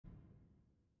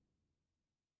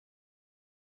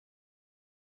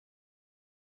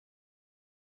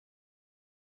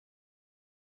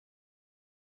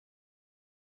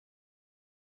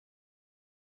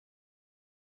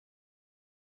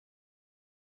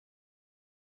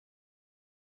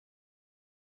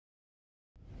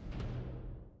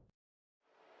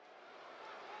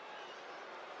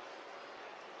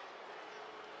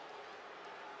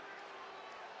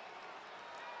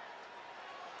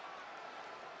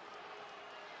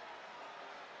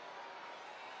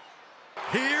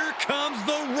Here comes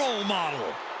the role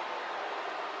model.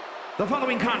 The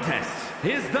following contest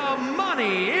is the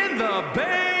Money in the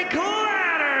Bank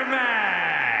Ladder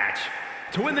Match.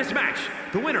 To win this match,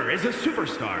 the winner is a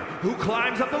superstar who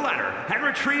climbs up the ladder and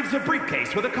retrieves a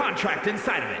briefcase with a contract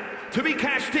inside of it to be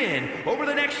cashed in over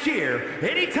the next year,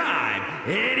 anytime,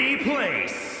 any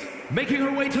place. Making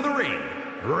her way to the ring,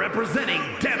 representing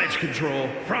Damage Control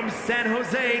from San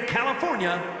Jose,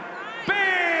 California,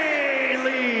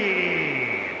 Bayley.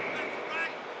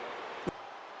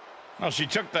 Well, she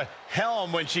took the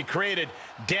helm when she created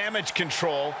Damage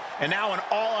Control, and now an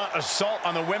all-out assault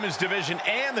on the women's division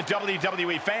and the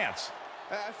WWE fans.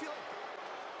 I feel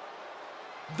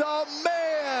like the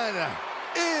man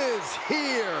is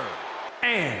here.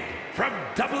 And from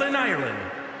Dublin, Ireland,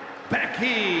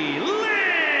 Becky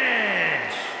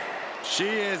Lynch. She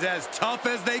is as tough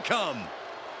as they come.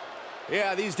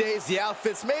 Yeah, these days the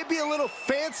outfits may be a little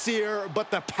fancier,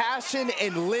 but the passion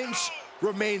in Lynch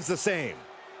remains the same.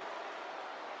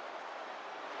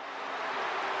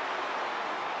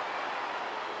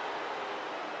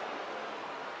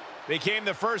 Became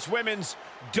the first women's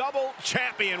double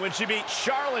champion when she beat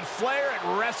Charlotte Flair at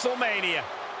WrestleMania.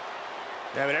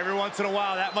 Yeah, but every once in a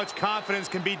while, that much confidence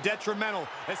can be detrimental.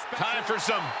 Time for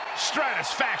some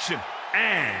Stratus faction.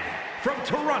 And from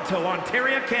Toronto,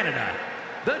 Ontario, Canada,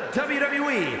 the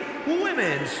WWE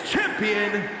Women's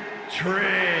Champion,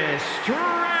 Trish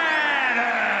Stratus.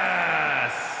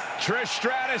 Trish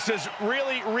Stratus has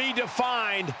really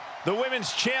redefined the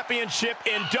Women's Championship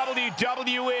in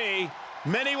WWE.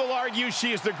 Many will argue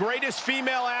she is the greatest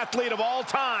female athlete of all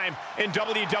time in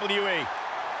WWE.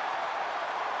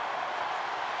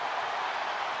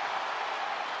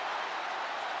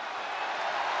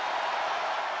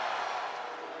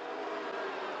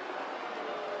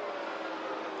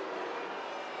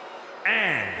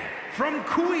 And from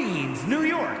Queens, New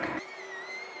York,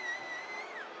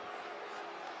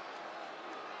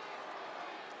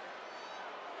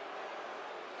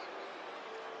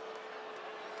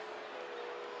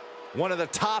 one of the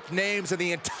top names in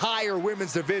the entire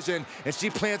women's division, and she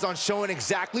plans on showing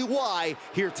exactly why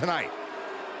here tonight.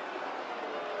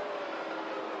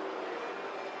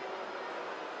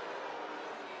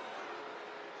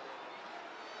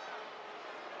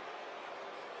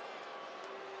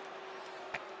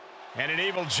 And an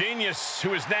evil genius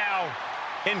who is now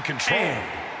in control. And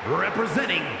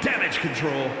representing Damage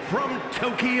Control from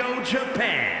Tokyo,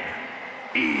 Japan,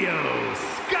 Iyo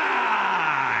Sky.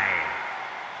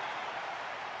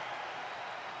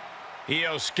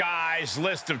 Iyo Sky's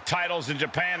list of titles in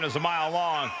Japan is a mile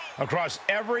long across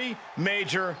every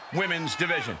major women's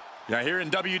division. Yeah, here in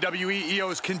WWE, Iyo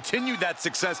has continued that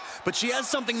success, but she has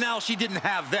something now she didn't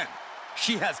have then.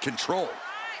 She has control.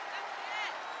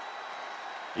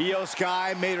 Iyo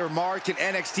Sky made her mark in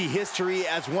NXT history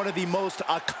as one of the most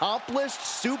accomplished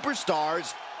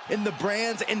superstars in the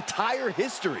brand's entire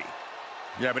history.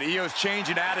 Yeah, but Io's change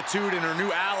in attitude and her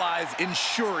new allies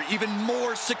ensure even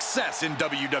more success in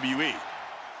WWE.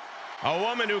 A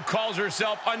woman who calls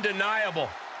herself undeniable.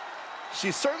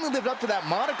 She certainly lived up to that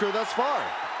moniker thus far.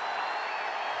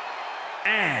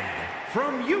 And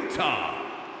from Utah,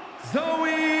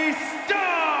 Zoey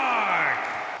Stark.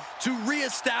 To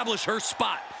reestablish her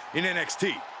spot in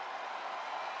NXT.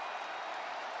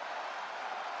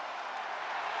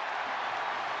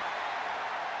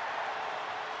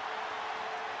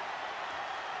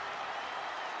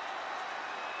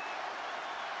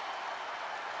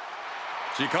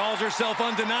 She calls herself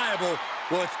undeniable.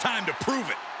 Well, it's time to prove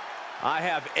it. I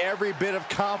have every bit of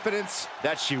confidence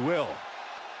that she will.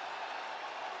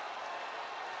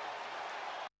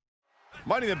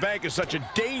 Money in the Bank is such a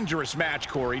dangerous match,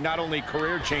 Corey. Not only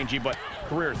career-changing, but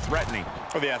career-threatening.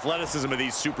 Oh, the athleticism of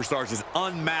these superstars is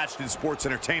unmatched in sports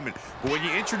entertainment. But when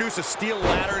you introduce a steel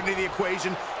ladder into the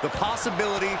equation, the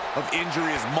possibility of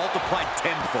injury is multiplied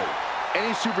tenfold.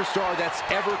 Any superstar that's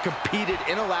ever competed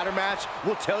in a ladder match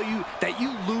will tell you that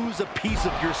you lose a piece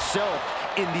of yourself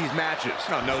in these matches.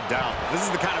 Oh, no doubt. This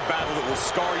is the kind of battle that will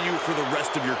scar you for the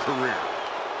rest of your career.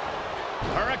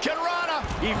 Hurricane Rana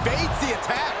Evades the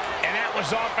attack. And that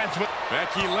was offense with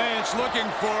Becky Lynch looking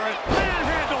for it.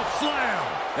 Manhandle slam.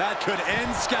 That could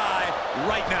end Sky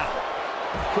right now.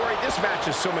 Corey, this match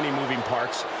has so many moving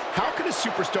parts. How can a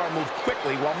superstar move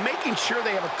quickly while making sure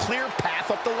they have a clear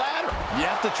path up the ladder? You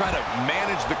have to try to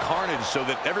manage the carnage so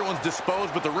that everyone's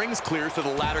disposed, but the ring's clear so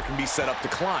the ladder can be set up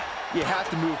to climb. You have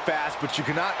to move fast, but you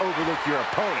cannot overlook your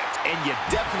opponent, and you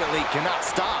definitely cannot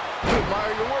stop to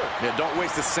admire your work. Yeah, don't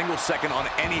waste a single second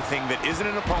on anything that isn't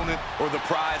an opponent or the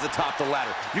prize atop the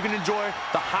ladder. You can enjoy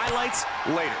the highlights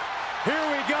later. Here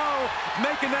we go,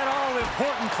 making that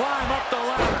all-important climb up the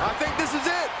ladder. I think this is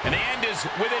it. And the end is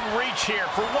within reach here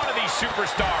for one of these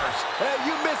superstars. Hey,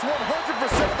 you miss 100%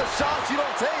 of the shots you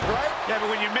don't take, right? Yeah, but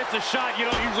when you miss a shot, you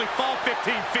don't usually fall 15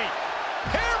 feet.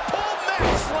 Hair pull neck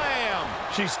slam.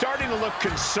 She's starting to look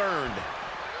concerned.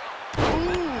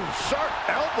 Ooh, sharp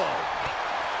elbow.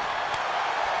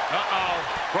 Uh-oh,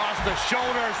 cross the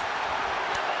shoulders.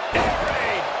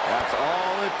 That's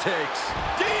all it takes.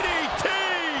 DDT.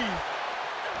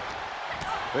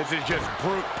 This is just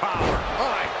brute power. Oh,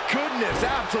 my goodness,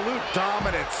 absolute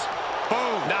dominance.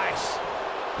 Boom. Nice.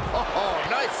 Oh,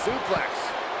 nice suplex.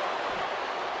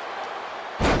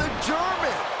 To the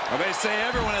German. Well, they say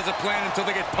everyone has a plan until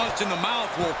they get punched in the mouth.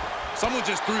 Well, someone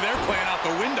just threw their plan out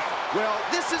the window. Well,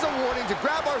 this is a warning to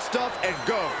grab our stuff and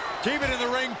go. Keep it in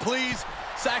the ring, please.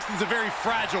 Saxton's a very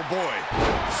fragile boy.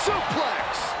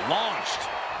 Suplex. Launched.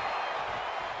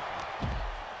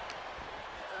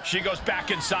 She goes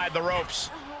back inside the ropes.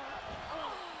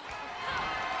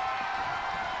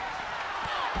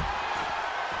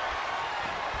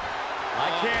 I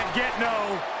can't get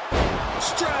no.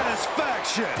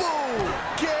 Stratisfaction. Boom.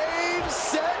 Game,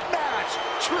 set, match.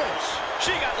 Trish.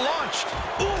 She got launched.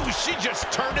 Ooh, she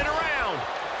just turned it around.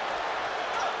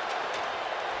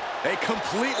 A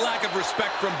complete lack of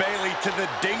respect from Bayley to the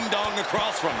ding-dong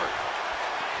across from her.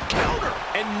 Counter.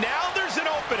 And now there's an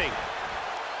opening.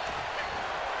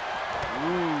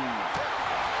 Ooh.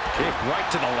 Kick right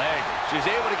to the leg. She's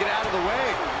able to get out of the way.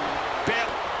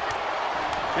 Bayley.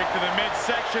 Kick to the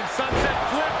midsection, sunset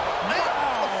flip.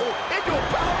 Wow. Into a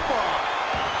powerbomb.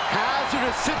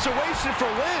 Hazardous situation for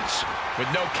Lynch. With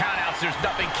no countouts, there's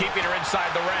nothing keeping her inside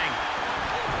the ring.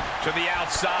 To the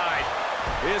outside.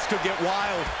 This could get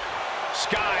wild.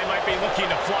 Sky might be looking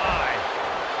to fly.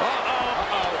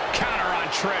 Uh-oh. Counter on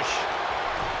Trish.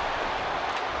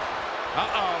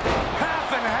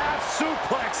 Half and half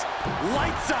suplex.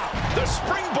 Lights out. The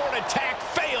springboard attack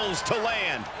fails to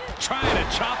land. Trying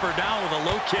to chop her down with a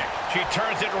low kick. She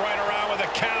turns it right around with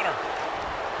a counter.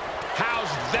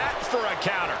 How's that for a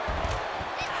counter?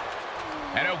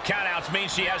 And no countouts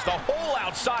means she has the whole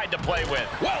outside to play with.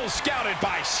 Well scouted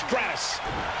by Stratus.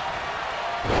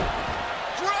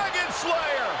 Dragon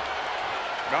Slayer.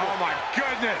 Oh, my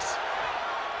goodness.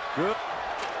 Good.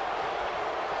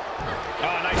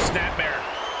 Oh, nice snapmare.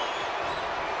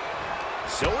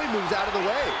 Zoey moves out of the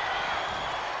way.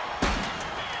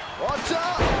 Watch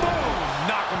out. Boom.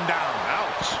 Knock him down.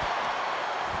 Ouch.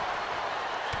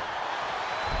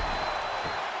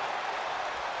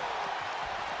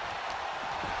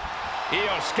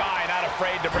 Iyo Sky not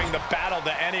afraid to bring the battle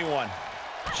to anyone.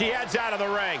 She heads out of the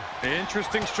ring.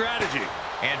 Interesting strategy.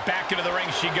 And back into the ring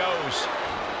she goes.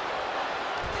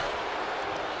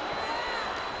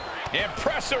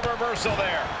 Impressive reversal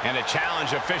there. And a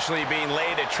challenge officially being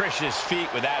laid at Trish's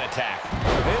feet with that attack.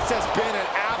 This has been an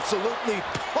absolutely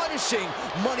punishing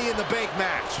Money in the Bank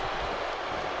match.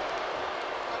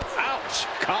 Ouch.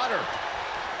 Caught her.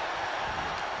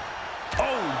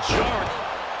 Oh, Jark.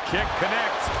 Kick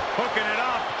connects. Hooking it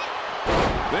up.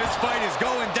 This fight is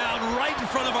going down right in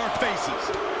front of our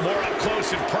faces. More up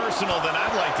close and personal than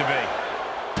I'd like to be.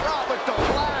 Drop with the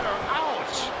ladder.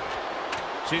 Ouch.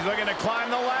 She's looking to climb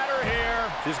the ladder here.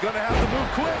 She's going to have to move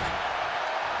quick.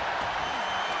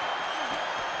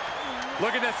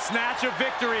 Look at the snatch of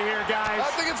victory here, guys.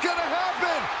 I think it's going to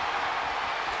happen.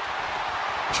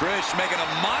 Trish making a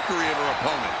mockery of her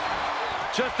opponent.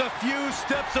 Just a few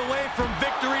steps away from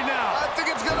victory now. I think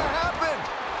it's going to happen.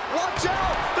 Watch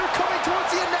out. They're coming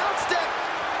towards the announce deck.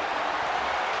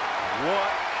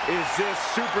 What is this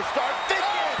superstar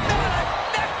thinking?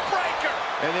 Neck breaker.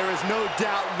 And there is no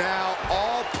doubt now,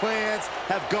 all plans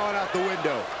have gone out the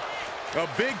window. A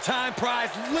big-time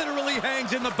prize literally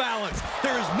hangs in the balance.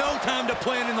 There is no time to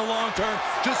plan in the long term.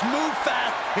 Just move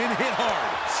fast and hit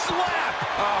hard. Slap.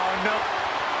 Oh, no.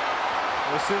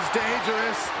 This is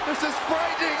dangerous. This is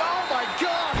frightening. Oh, my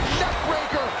God. Neck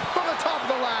breaker from the top of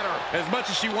the ladder. As much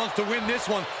as she wants to win this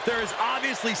one, there is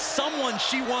obviously someone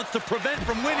she wants to prevent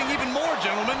from winning even more,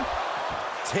 gentlemen.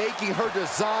 Taking her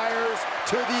desires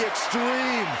to the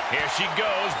extreme. Here she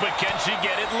goes, but can she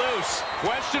get it loose?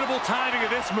 Questionable timing of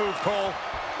this move, Cole.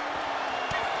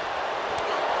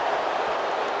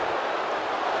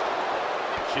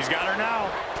 She's got her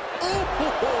now. Ooh,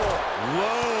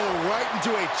 low, right into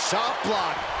a chop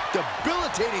block.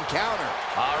 Debilitating counter.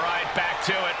 All right, back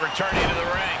to it, returning to the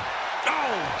ring.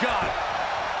 Oh, God.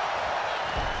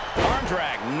 Arm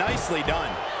drag, nicely done.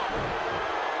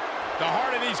 The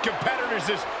heart of these competitors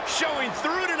is showing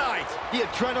through tonight. The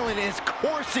adrenaline is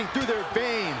coursing through their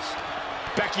veins.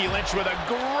 Becky Lynch with a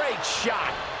great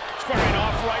shot. Squaring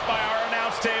off right by our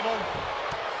announce table.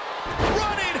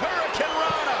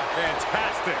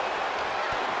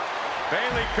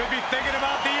 Bayley could be thinking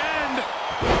about the end.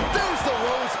 There's the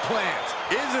rose plant.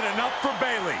 Is it enough for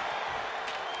Bayley?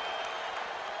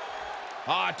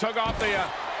 Took off the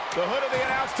hood of the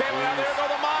announce table. Now there go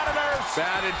the monitors.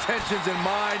 Bad intentions in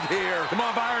mind here. Come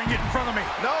on, Byron, get in front of me.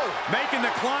 No. Making the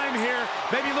climb here.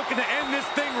 Maybe looking to end this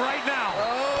thing right now.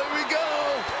 Oh, here we go.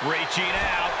 Reaching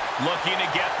out, looking to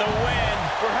get the win.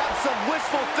 Perhaps some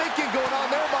wishful thinking going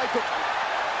on there, Michael.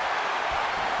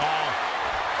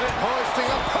 Hoisting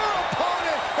up her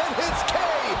opponent and hits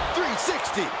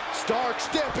K360. Stark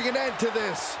stamping an end to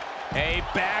this. A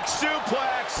back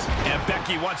suplex. And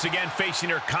Becky once again facing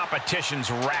her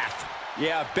competition's wrath.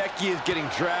 Yeah, Becky is getting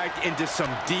dragged into some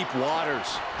deep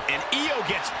waters. And Iyo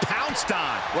gets pounced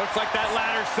on. Looks like that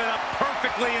ladder set up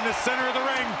perfectly in the center of the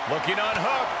ring. Looking on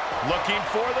hook, looking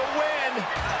for the win.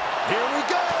 Here we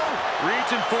go.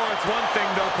 Reaching for it's one thing,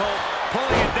 though, Cole.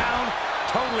 Pulling it down,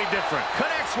 totally different.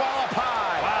 Connects while up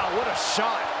high. Wow, what a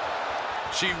shot.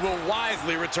 She will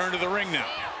wisely return to the ring now.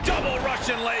 Double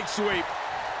Russian leg sweep.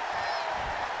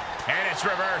 And it's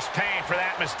reverse pain for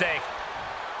that mistake.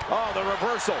 Oh, the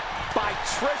reversal by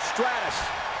Trish Stratus.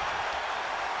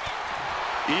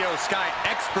 Iyo Sky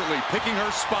expertly picking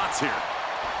her spots here.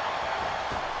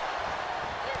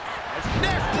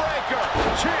 Neck breaker.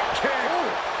 Chick kick.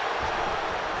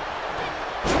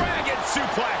 Dragon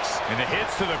suplex. And the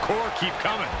hits to the core keep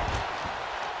coming.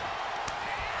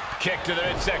 Kick to the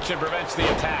midsection prevents the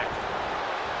attack.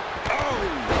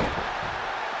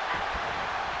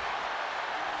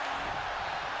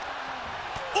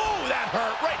 Oh, that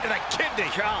hurt right to the kidney.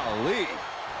 Golly.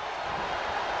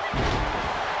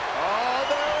 Oh,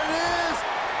 there it is.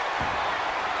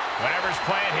 Whatever's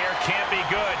playing here can't be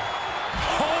good.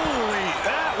 Holy,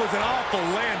 that was an awful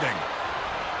landing.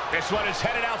 This one is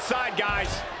headed outside,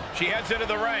 guys. She heads into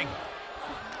the ring.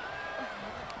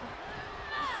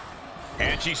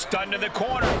 And she's stunned in the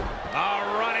corner.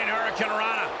 Running Hurricane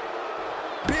Rana.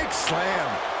 Big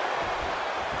slam.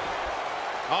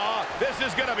 This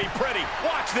is going to be pretty.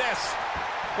 Watch this.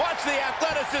 Watch the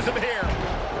athleticism here.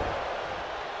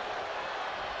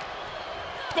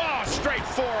 Oh, straight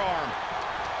forearm.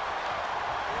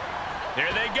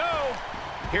 There they go.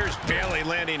 Here's Bayley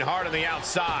landing hard on the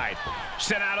outside.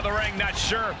 Sent out of the ring, not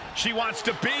sure she wants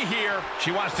to be here.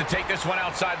 She wants to take this one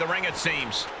outside the ring, it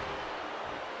seems.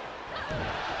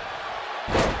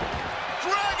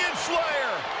 Dragon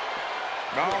Slayer.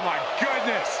 Oh, my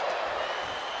goodness.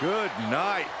 Good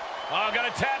night.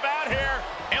 Gonna tap out here.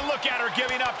 And look at her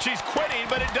giving up. She's quitting,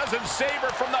 but it doesn't save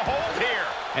her from the hold here.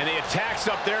 And the attacks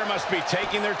up there must be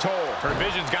taking their toll. Her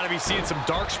vision's got to be seeing some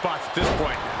dark spots at this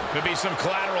point. Could be some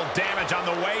collateral damage on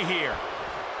the way here.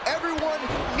 Everyone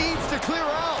needs to clear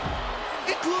out,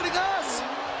 including us.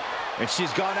 And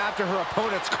she's gone after her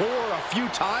opponent's core a few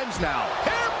times now.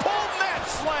 Hair pull net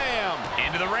slam.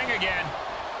 Into the ring again.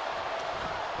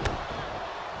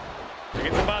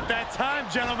 It's about that time,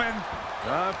 gentlemen.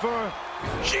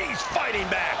 She's fighting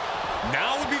back.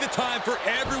 Now would be the time for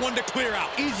everyone to clear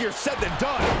out. Easier said than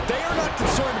done. They are not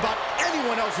concerned about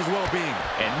anyone else's well-being.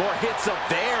 And more hits up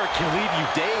there can leave you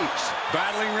dazed.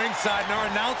 Battling ringside and our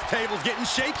announce table's getting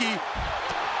shaky.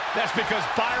 That's because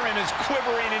Byron is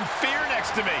quivering in fear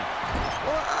next to me.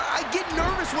 Well, I get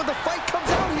nervous when the fight comes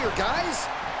out here, guys.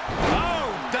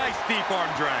 Oh, nice deep arm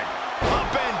drag.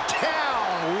 Up and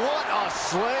down. What a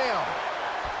slam.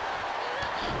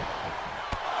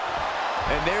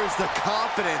 And there's the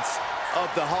confidence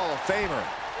of the Hall of Famer.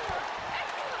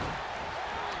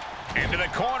 Into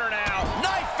the corner now.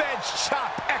 Knife edge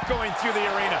chop echoing through the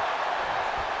arena.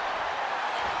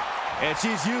 And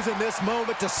she's using this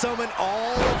moment to summon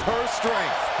all of her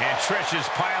strength. And Trish is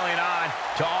piling on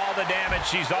to all the damage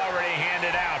she's already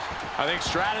handed out. I think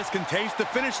Stratus can taste the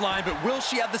finish line, but will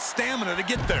she have the stamina to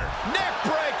get there? Neck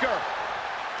breaker.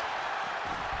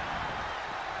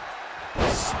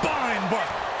 Spine butt.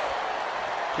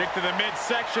 Kick to the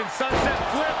midsection, sunset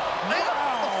flip.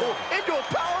 Oh, into a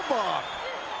powerbomb.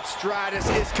 Stratus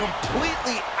is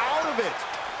completely out of it.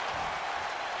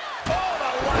 Oh,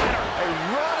 the ladder. A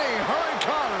running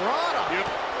Hurricane Rana. Yep.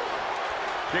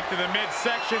 Kick to the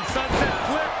midsection, sunset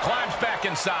flip. Climbs back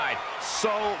inside.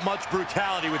 So much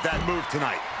brutality with that move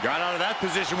tonight. Got out of that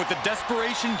position with the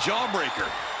desperation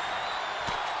jawbreaker.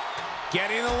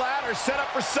 Getting the ladder set up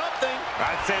for something.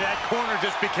 I'd say that corner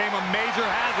just became a major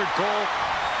hazard, Cole.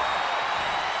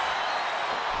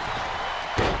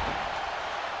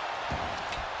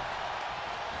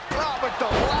 Oh, but the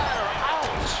ladder,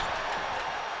 ouch.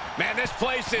 Man, this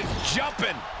place is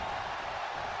jumping.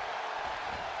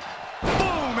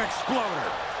 Boom, exploder.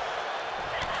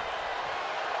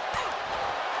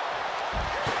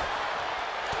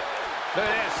 Look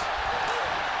at this.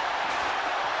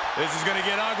 This is going to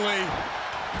get ugly.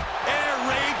 Air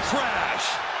raid crash.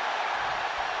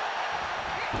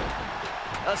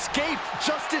 Escaped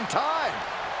just in time.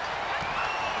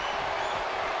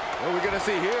 What are we going to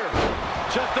see here?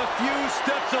 Just a few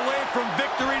steps away from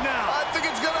victory now. I think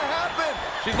it's going to happen.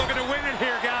 She's looking to win it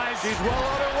here, guys. She's well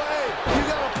on her way. You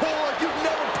got to pull like you've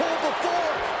never pulled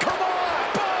before. Come on.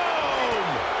 Boom!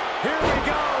 Here we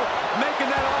go, making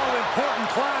that all-important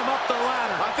climb up the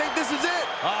ladder. I think this is it.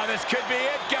 Oh, this could be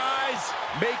it, guys.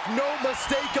 Make no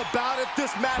mistake about it.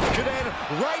 This match could end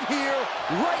right here,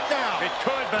 right now. It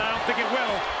could, but I don't think it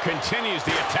will. Continues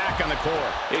the attack on the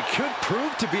core. It could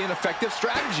prove to be an effective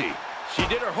strategy. She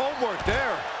did her homework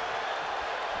there.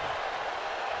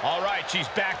 All right, she's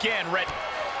back in.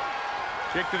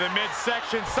 Kick to the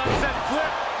midsection, sunset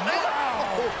flip.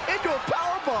 Wow! Into a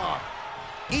powerbomb.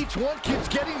 Each one keeps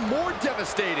getting more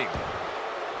devastating.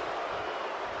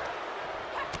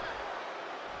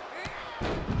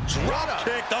 Drop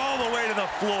kicked all the way to the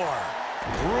floor.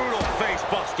 Brutal face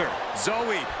buster.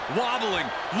 Zoey wobbling,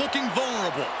 looking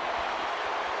vulnerable.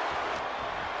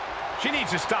 She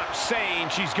needs to stop saying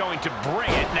she's going to bring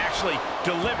it and actually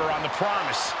deliver on the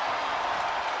promise.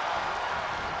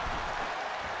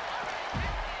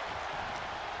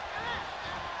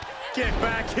 Get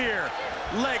back here.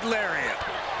 Leg lariat.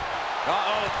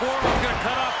 Uh-oh, forearm's gonna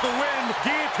cut off the wind.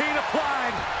 Guillotine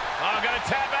applied. Oh, gotta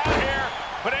tap out here,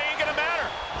 but it ain't gonna matter.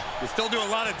 You still do a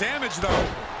lot of damage, though.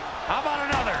 How about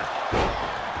another?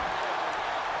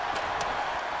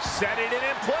 Setting it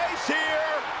in place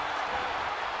here.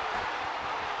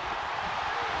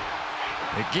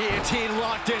 The guillotine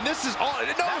locked in. This is all.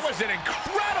 No, that was an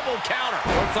incredible counter.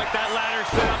 Looks like that ladder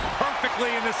set up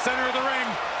perfectly in the center of the ring.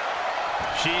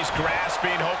 She's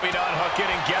grasping, hoping to unhook it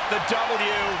and get the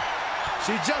W.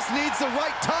 She just needs the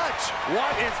right touch.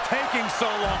 What is taking so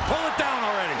long? Pull it down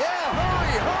already. Yeah,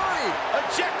 hurry, hurry.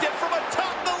 Ejected from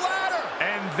atop the ladder.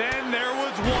 And then there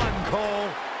was one, Cole.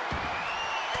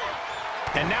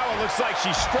 And now it looks like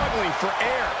she's struggling for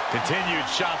air. Continued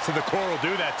shots to the core will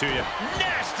do that to you.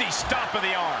 Nasty stomp of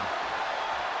the arm.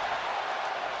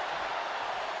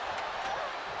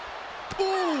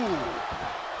 Ooh.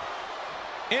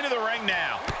 Into the ring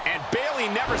now. And Bayley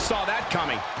never saw that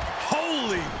coming.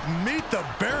 Holy, meet the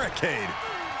barricade.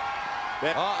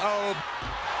 Uh-oh.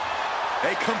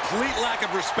 A complete lack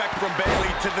of respect from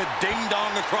Bayley to the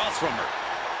ding-dong across from her.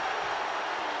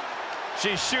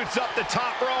 She shoots up the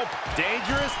top rope.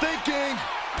 Dangerous thinking.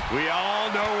 We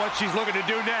all know what she's looking to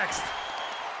do next.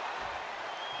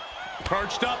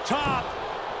 Perched up top.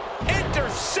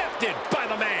 Intercepted by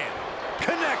the man.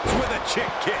 Connects with a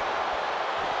chick kick.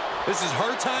 This is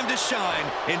her time to shine,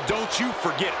 and don't you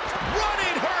forget it.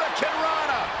 Running Hurricane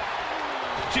Rana.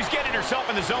 She's getting herself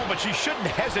in the zone, but she shouldn't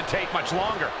hesitate much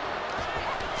longer.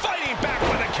 Fighting back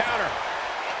with a counter.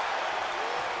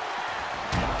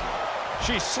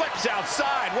 She slips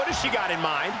outside. What has she got in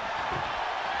mind?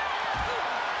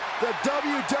 The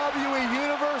WWE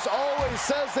Universe always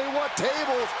says they want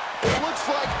tables. It looks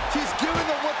like she's giving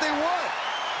them what they want.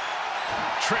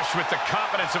 Trish with the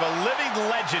confidence of a living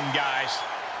legend, guys.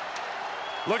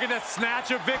 Looking to snatch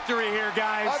a victory here,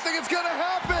 guys. I think it's going to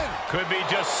happen. Could be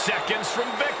just seconds from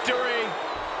victory.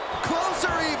 Closer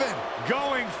even.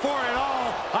 Going for it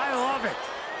all. I love it.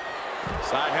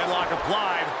 Side headlock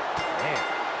applied. Man.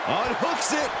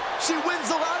 Unhooks it. She wins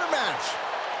the ladder match.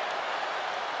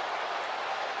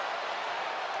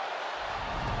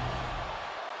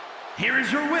 Here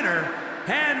is your winner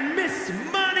and Miss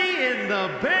Money in the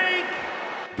Bank,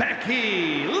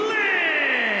 Becky Lynch.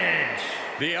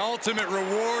 The ultimate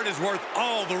reward is worth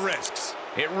all the risks.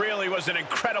 It really was an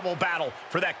incredible battle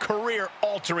for that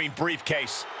career-altering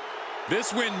briefcase.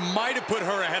 This win might have put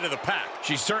her ahead of the pack.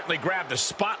 She certainly grabbed the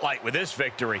spotlight with this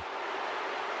victory.